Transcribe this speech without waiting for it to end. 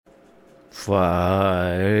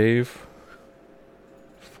5,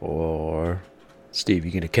 4. Steve,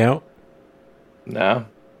 you gonna count? No.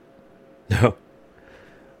 No.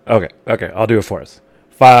 Okay, I'll do it for us.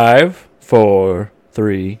 5, 4,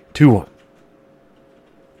 3, 2, 1.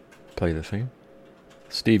 Play the theme.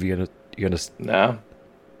 Steve, you gonna? No.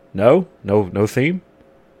 No theme.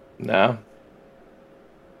 No.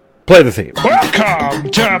 Play the theme. Welcome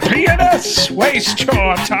to Pianist Waste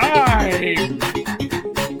Your Time.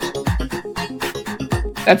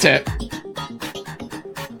 That's it.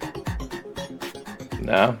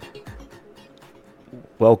 No.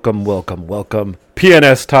 Welcome.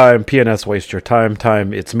 PNS time. PNS waste your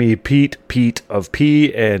time. It's me, Pete of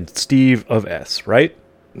P, and Steve of S, right?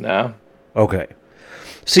 No. Okay.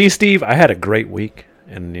 See, Steve, I had a great week,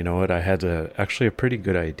 and you know what? I had actually a pretty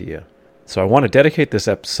good idea. So I want to dedicate this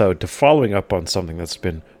episode to following up on something that's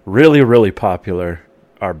been really, really popular.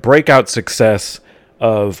 Our breakout success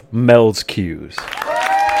of Mel's Cues.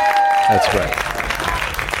 That's right.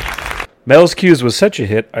 Mel's Cues was such a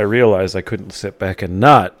hit, I realized I couldn't sit back and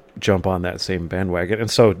not jump on that same bandwagon.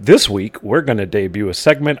 And so this week, we're going to debut a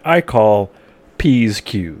segment I call P's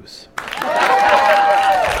Cues.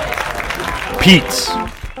 Pete's.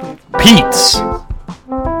 Pete's.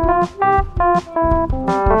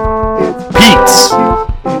 Pete's.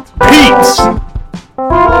 Pete's.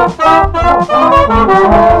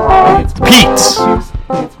 Pete's.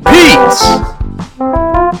 Pete's.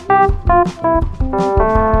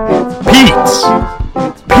 Pete's.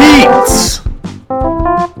 Pete's.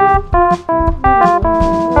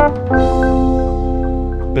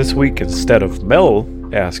 This week, instead of Mel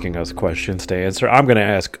asking us questions to answer, I'm going to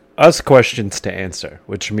ask us questions to answer,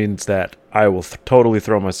 which means that I will totally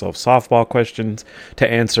throw myself softball questions to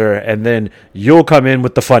answer, and then you'll come in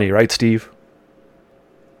with the funny, right, Steve?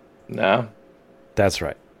 No. That's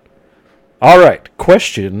right. All right,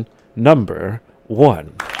 question number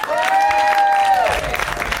 1.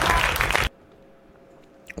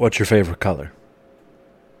 What's your favorite color?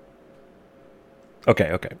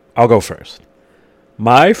 Okay. I'll go first.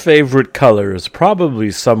 My favorite color is probably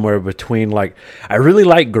somewhere between, I really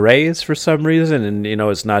like grays for some reason, and,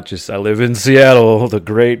 it's not just I live in Seattle, the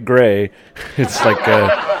great gray. It's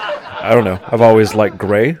I don't know. I've always liked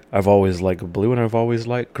gray, I've always liked blue, and I've always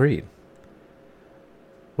liked green.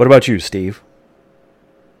 What about you, Steve?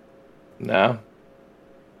 No.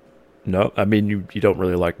 No? I mean, you don't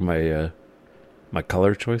really like my my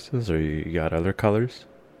color choices, or you got other colors?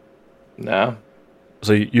 No.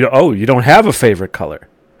 So you don't have a favorite color?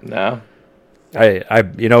 No. I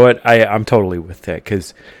you know what? I'm totally with that,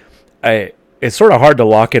 because it's sort of hard to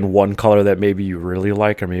lock in one color that maybe you really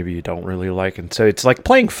like or maybe you don't really like, and so it's like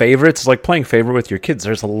playing favorites. It's like playing favorite with your kids.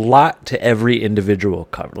 There's a lot to every individual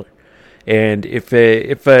color, and if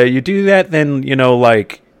you do that, then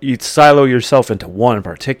you silo yourself into one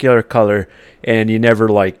particular color, and you never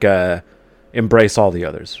embrace all the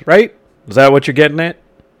others. Right? Is that what you're getting at?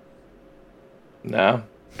 No.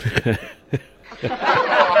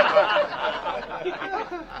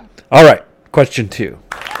 All right, question 2.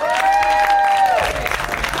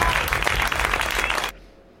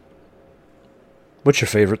 What's your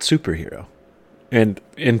favorite superhero? And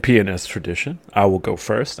in PNS tradition, I will go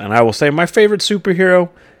first, and I will say my favorite superhero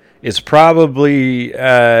is probably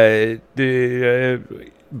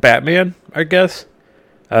Batman, I guess.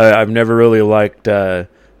 I've never really liked the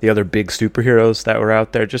other big superheroes that were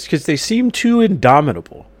out there, just because they seem too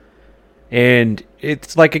indomitable. And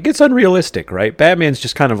it's it gets unrealistic, right? Batman's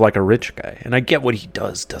just kind of like a rich guy, and I get what he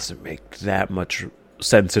does doesn't make that much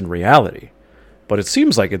sense in reality. But it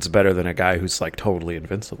seems like it's better than a guy who's totally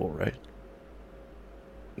invincible, right?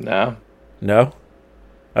 No. No?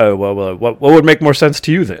 Oh, well, what would make more sense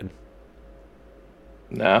to you then?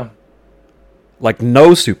 No. No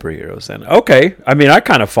superheroes then. Okay. I mean, I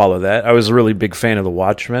kind of follow that. I was a really big fan of the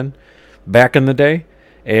Watchmen back in the day.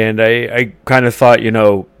 And I kind of thought,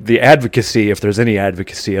 the advocacy, if there's any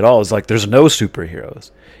advocacy at all, is there's no superheroes.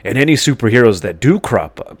 And any superheroes that do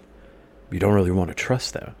crop up, you don't really want to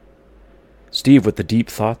trust them. Steve with the deep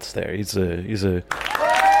thoughts there. He's got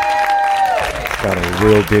a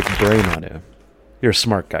real big brain on him. You're a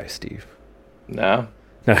smart guy, Steve. No.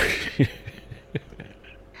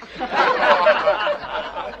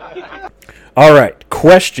 All right,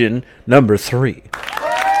 question number 3.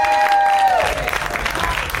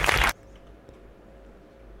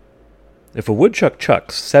 If a woodchuck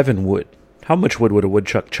chucks 7 wood, how much wood would a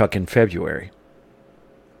woodchuck chuck in February?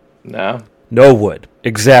 No. No wood.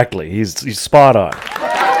 Exactly. He's spot on.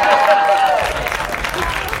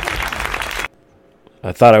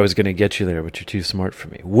 I thought I was going to get you there, but you're too smart for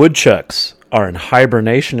me. Woodchucks are in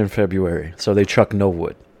hibernation in February, so they chuck no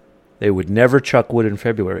wood. They would never chuck wood in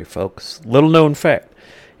February, folks. Little known fact.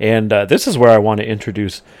 And this is where I want to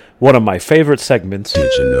introduce one of my favorite segments.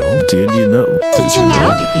 Did you know? Did you know? Did you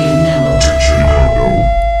know?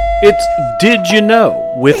 It's Did You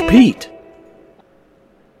Know with Pete.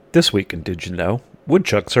 This week in Did You Know,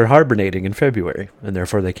 woodchucks are hibernating in February, and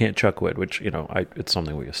therefore they can't chuck wood, which, it's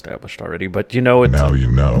something we established already. But you know, it's... Now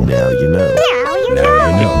you know. Now you know. Now you know.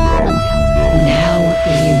 Now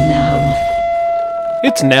you know.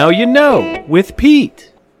 It's Now You Know with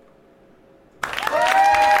Pete.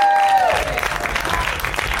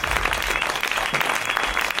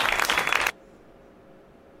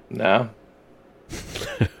 No.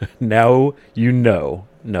 Now you know.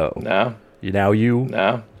 No. No. Now you...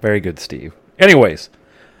 No. Very good, Steve. Anyways,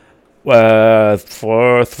 fourth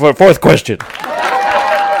question.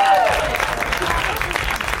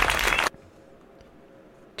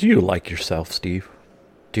 Do you like yourself, Steve?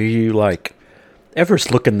 Do you, ever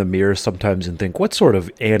look in the mirror sometimes and think, what sort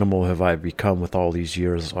of animal have I become with all these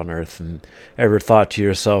years on Earth? And ever thought to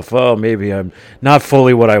yourself, oh, maybe I'm not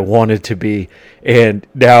fully what I wanted to be, and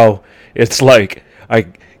now it's like I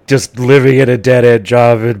just living in a dead-end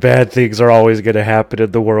job and bad things are always going to happen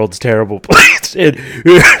and the world's terrible place.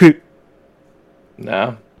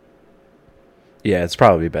 No. Yeah, it's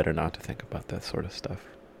probably better not to think about that sort of stuff.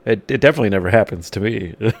 It definitely never happens to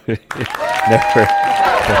me. Never.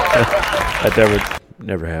 That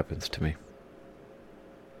never happens to me.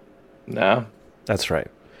 No. That's right.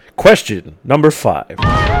 Question number 5.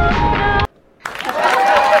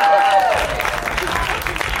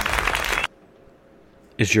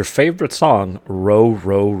 Is your favorite song Row,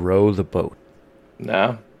 Row, Row the Boat?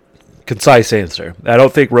 No. Concise answer. I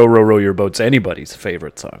don't think Row, Row, Row Your Boat's anybody's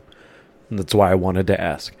favorite song. And that's why I wanted to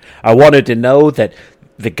ask. I wanted to know that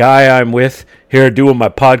the guy I'm with here doing my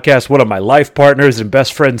podcast, one of my life partners and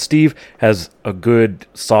best friend Steve, has a good,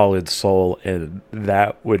 solid soul, and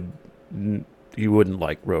you wouldn't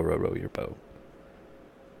like Row, Row, Row Your Boat.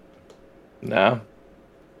 No.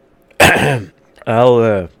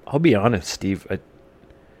 I'll be honest, Steve.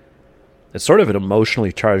 It's sort of an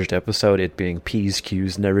emotionally charged episode, it being P's,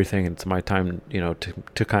 Q's, and everything. It's my time,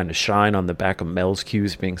 to kind of shine on the back of Mel's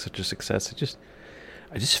Q's being such a success.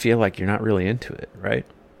 I just feel like you're not really into it, right?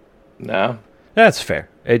 No. That's fair.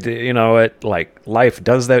 Life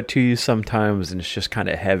does that to you sometimes, and it's just kind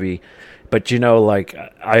of heavy. But,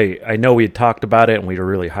 I know we had talked about it, and we were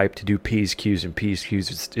really hyped to do P's, Q's, and P's,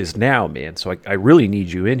 Q's is now, man. So I really need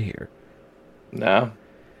you in here. No.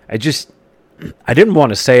 I didn't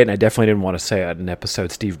want to say it, and I definitely didn't want to say it in an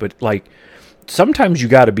episode, Steve, but, sometimes you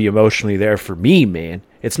got to be emotionally there for me, man.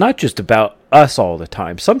 It's not just about us all the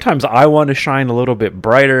time. Sometimes I want to shine a little bit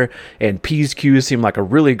brighter, and P's Q's seem like a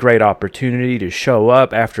really great opportunity to show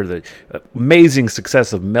up after the amazing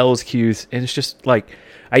success of Mel's Q's, and it's just,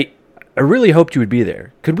 I really hoped you would be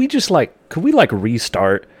there. Could we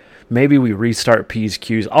restart? Maybe we restart P's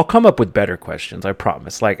Q's. I'll come up with better questions, I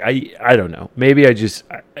promise. I don't know. Maybe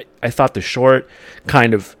I thought the short,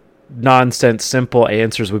 kind of nonsense, simple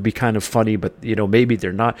answers would be kind of funny, but, maybe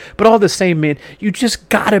they're not. But all the same, man, you just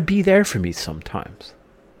gotta be there for me sometimes.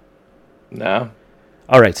 No.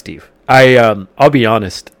 All right, Steve. I'll be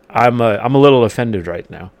honest. I'm a little offended right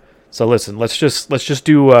now. So listen, let's just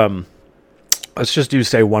do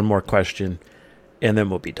say one more question, and then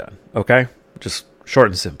we'll be done. Okay? Just short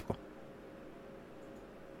and simple.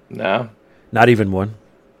 No. Not even one?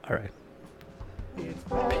 All right.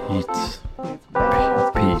 Pete's.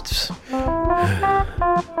 Pete's.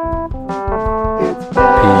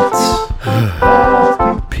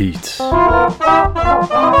 Pete's. Pete's.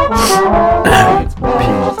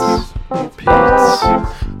 Pete's.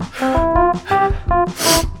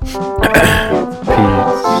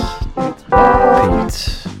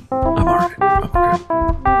 I'm alright. I'm okay.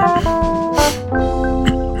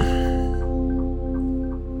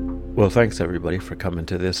 Well, thanks everybody for coming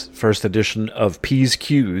to this first edition of P's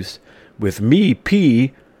Q's with me,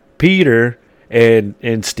 P, Peter,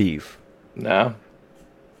 and Steve. No.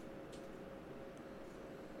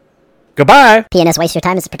 Goodbye. PNS Waste Your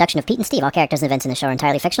Time is a production of Pete and Steve. All characters and events in the show are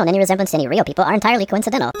entirely fictional, and any resemblance to any real people are entirely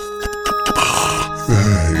coincidental.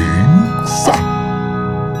 Thanks.